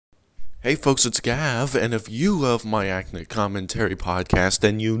Hey folks, it's Gav, and if you love my Acne Commentary podcast,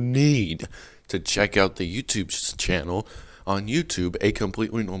 then you need to check out the YouTube channel on YouTube, a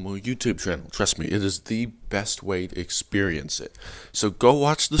completely normal YouTube channel. Trust me, it is the best way to experience it. So go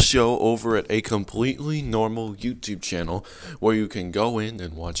watch the show over at a completely normal YouTube channel where you can go in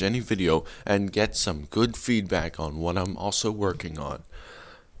and watch any video and get some good feedback on what I'm also working on.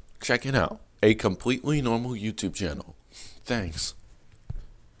 Check it out, a completely normal YouTube channel. Thanks.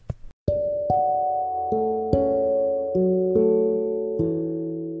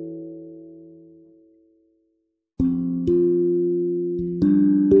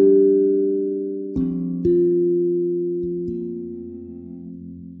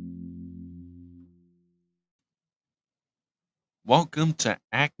 Welcome to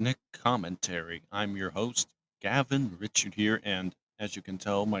Acne Commentary. I'm your host, Gavin Richard here, and as you can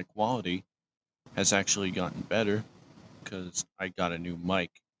tell, my quality has actually gotten better because I got a new mic.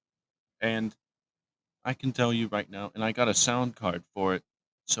 And I can tell you right now, and I got a sound card for it,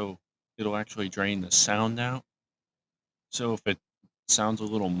 so it'll actually drain the sound out. So if it sounds a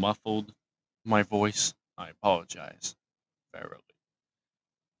little muffled, my voice, I apologize.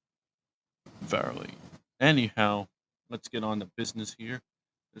 Verily. Anyhow, let's get on to business here.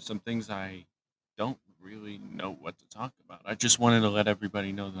 There's some things I don't really know what to talk about. I just wanted to let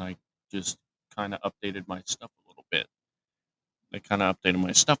everybody know that I just kind of updated my stuff a little bit.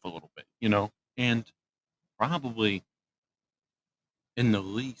 And probably in the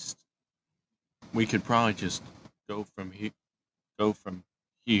least, we could probably just go from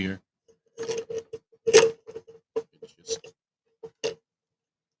here.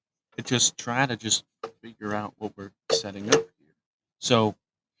 Just try to just figure out what we're setting up here. So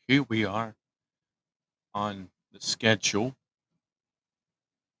here we are on the schedule,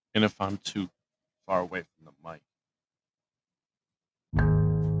 and if I'm too far away from the mic.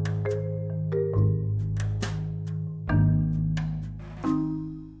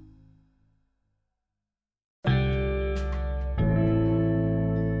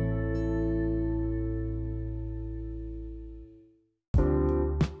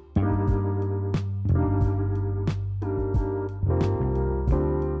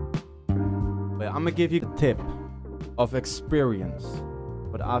 I'm gonna give you a tip of experience,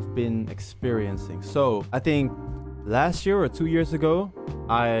 what I've been experiencing. So I think last year or 2 years ago,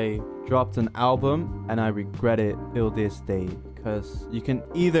 I dropped an album and I regret it till this day, because you can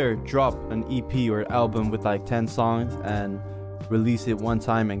either drop an EP or album with like 10 songs and release it one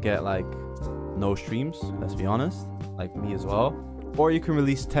time and get like no streams, let's be honest, like me as well, or you can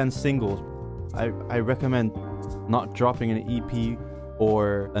release 10 singles. I recommend not dropping an EP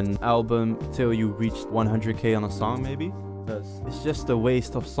or an album till you reach 100k on a song, maybe, because it's just a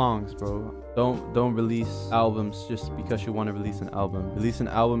waste of songs, bro. Don't release albums just because you want to release an album. Release an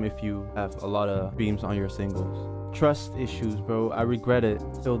album if you have a lot of streams on your singles. Trust issues, bro. I regret it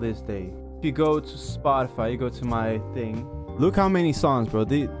till this day. If you go to Spotify, you go to my thing, look how many songs, bro.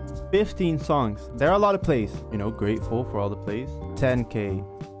 15 songs. There are a lot of plays, grateful for all the plays. 10k,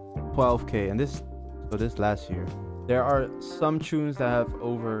 12k, and this last year. There are some tunes that have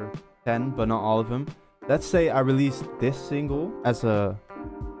over 10, but not all of them. Let's say I released this single as a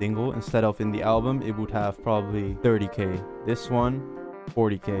single instead of in the album, it would have probably 30k. This one,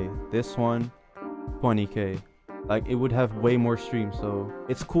 40k. This one, 20k. Like, it would have way more streams. So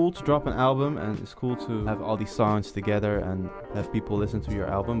it's cool to drop an album and it's cool to have all these songs together and have people listen to your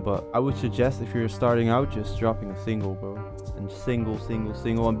album. But I would suggest, if you're starting out, just dropping a single, bro. And single,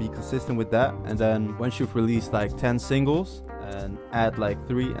 and be consistent with that. And then once you've released like 10 singles, and add like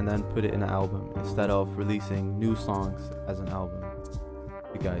 3 and then put it in an album instead of releasing new songs as an album.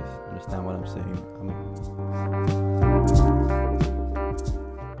 You guys understand what I'm saying?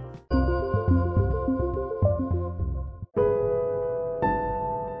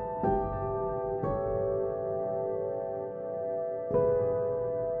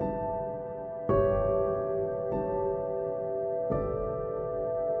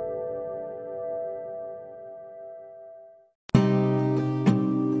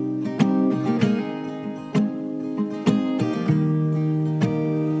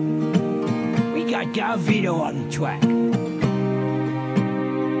 Gavino on the track.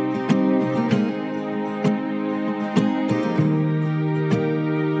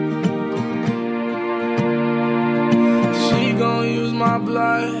 She gon' use my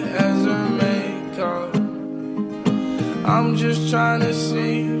blood as her makeup. I'm just trying to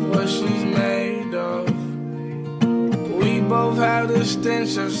see what she's made of. We both have the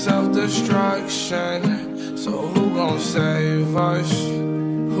stench of self-destruction. So who gon' save us?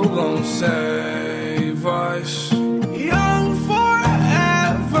 Who gon' save us? Young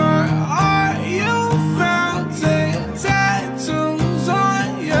forever,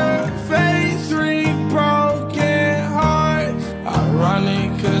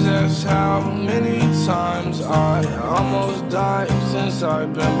 since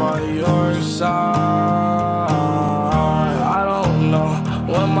I've been by your side. I don't know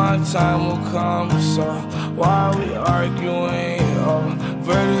when my time will come, so why are we arguing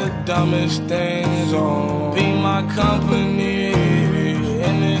over the dumbest things? Oh, be my company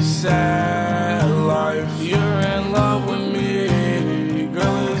in this sad life. You're in love with me,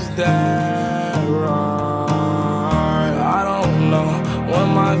 girl, is that right? I don't know when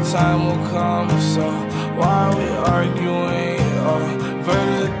my time will come, so why are we arguing over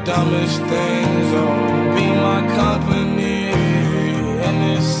the dumbest things? Oh, be my company in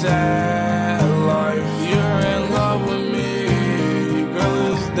this sad life. You're in love with me, girl,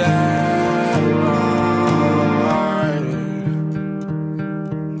 is that right?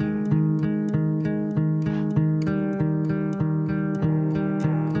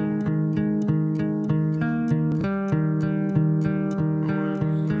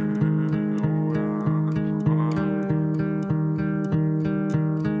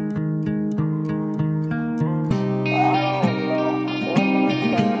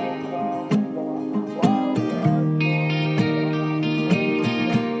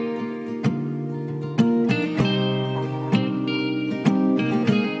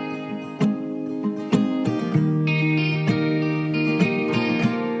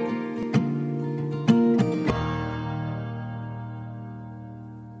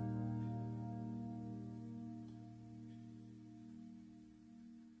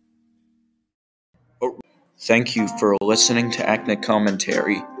 Thank you for listening to Acne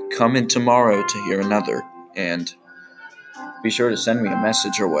Commentary. Come in tomorrow to hear another, and be sure to send me a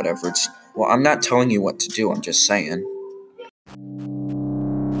message or whatever. I'm not telling you what to do, I'm just saying.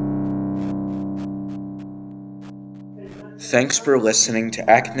 Thanks for listening to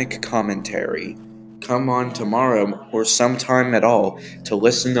Acne Commentary. Come on tomorrow or sometime at all to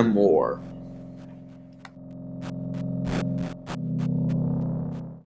listen to more.